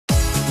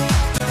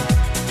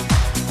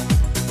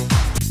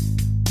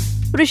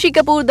Rishi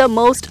Kapoor, the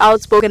most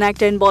outspoken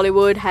actor in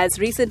Bollywood, has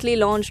recently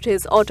launched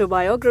his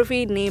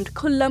autobiography named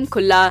Khullam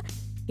Khulla.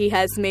 He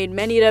has made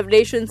many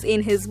revelations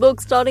in his book,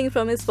 starting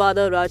from his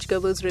father Raj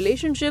Kapoor's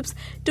relationships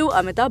to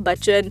Amitabh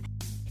Bachchan.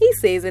 He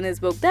says in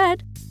his book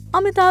that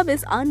Amitabh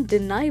is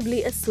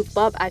undeniably a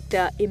superb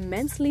actor,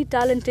 immensely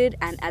talented,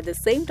 and at the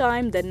same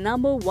time the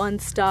number one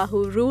star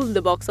who ruled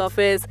the box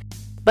office.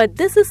 But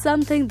this is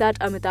something that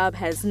Amitabh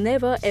has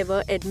never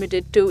ever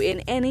admitted to in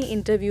any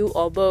interview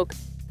or book.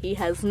 He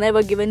has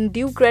never given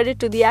due credit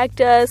to the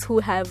actors who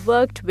have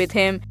worked with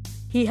him.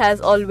 He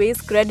has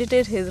always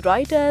credited his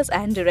writers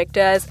and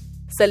directors,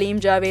 Salim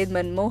Javed,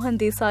 Manmohan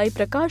Desai,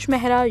 Prakash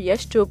Mehra,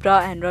 Yash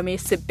Chopra and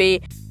Ramesh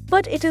Sippy.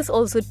 But it is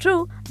also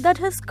true that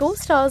his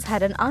co-stars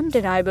had an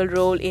undeniable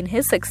role in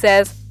his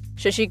success.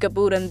 Shashi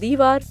Kapoor in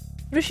Diwar,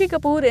 Rishi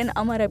Kapoor in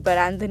Amar Akbar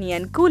Anthony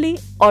and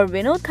Coolie, or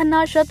Vinod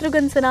Khanna,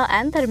 Shatrughan Sinha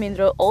and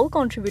Dharmendra all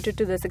contributed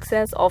to the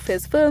success of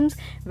his films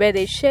where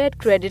they shared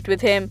credit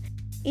with him,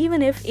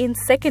 even if in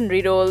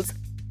secondary roles.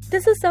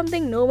 This is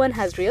something no one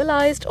has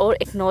realized or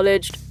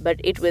acknowledged, but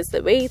it was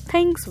the way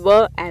things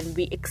were and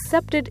we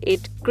accepted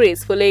it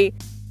gracefully.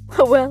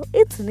 Well,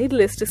 it's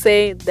needless to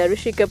say that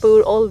Rishi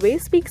Kapoor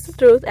always speaks the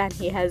truth and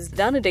he has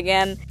done it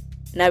again.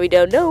 Now we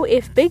don't know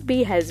if Big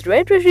B has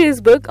read Rishi's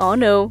book or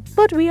no,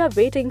 but we are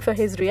waiting for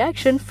his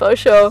reaction for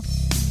sure.